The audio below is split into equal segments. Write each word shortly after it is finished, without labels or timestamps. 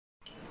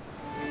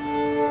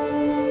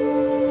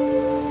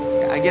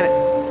get it.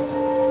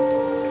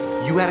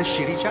 You had a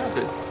shitty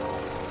childhood.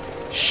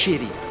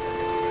 Shitty.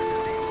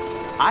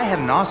 I had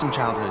an awesome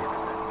childhood.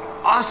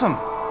 Awesome.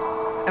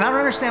 And I don't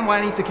understand why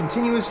I need to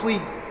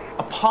continuously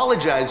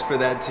apologize for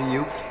that to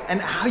you,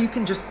 and how you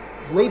can just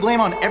lay blame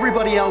on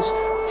everybody else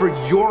for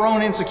your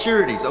own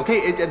insecurities,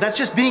 okay? That's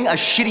just being a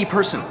shitty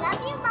person. I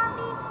love you,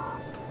 Mommy.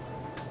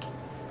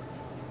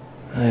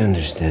 I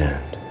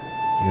understand.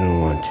 You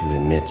don't want to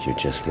admit you're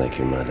just like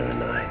your mother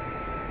and I.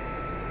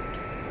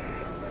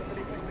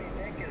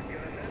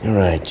 You're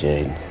right,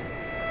 Jade.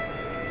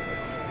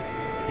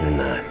 You're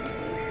not.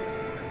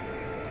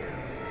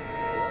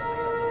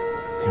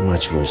 You're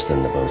much worse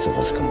than the both of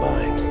us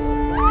combined.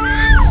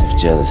 If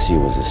jealousy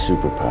was a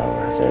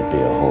superpower, there'd be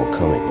a whole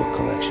comic book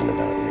collection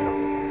about you.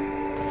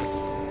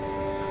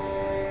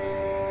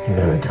 You're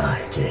gonna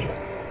die, Jade.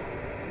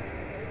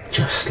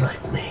 Just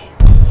like me.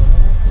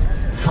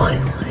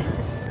 Finally.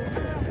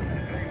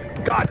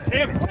 God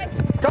damn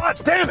it! God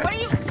damn it! What are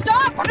you?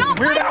 Stop! No,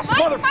 weird ass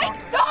motherfucker! Mike,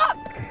 stop!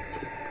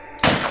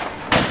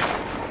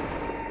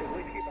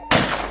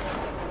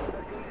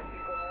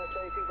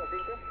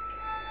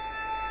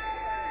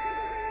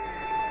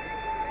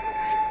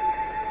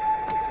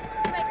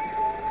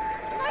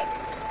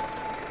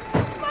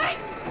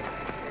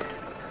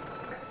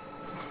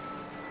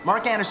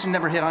 Mark Anderson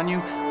never hit on you.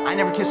 I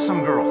never kissed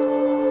some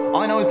girl.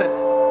 All I know is that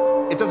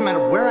it doesn't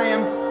matter where I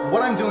am,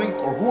 what I'm doing,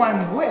 or who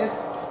I'm with,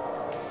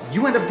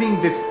 you end up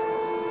being this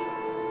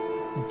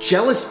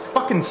jealous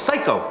fucking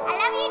psycho. I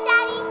love you,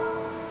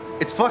 Daddy.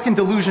 It's fucking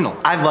delusional.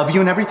 I love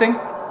you and everything,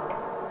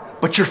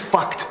 but you're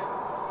fucked.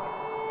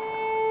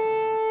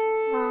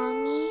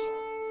 Mommy?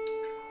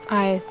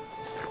 I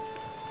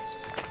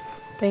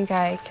think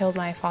I killed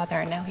my father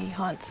and now he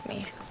haunts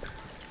me.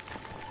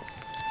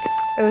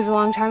 It was a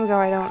long time ago.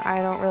 I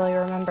don't really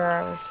remember.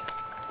 I was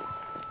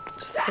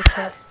just a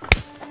kid.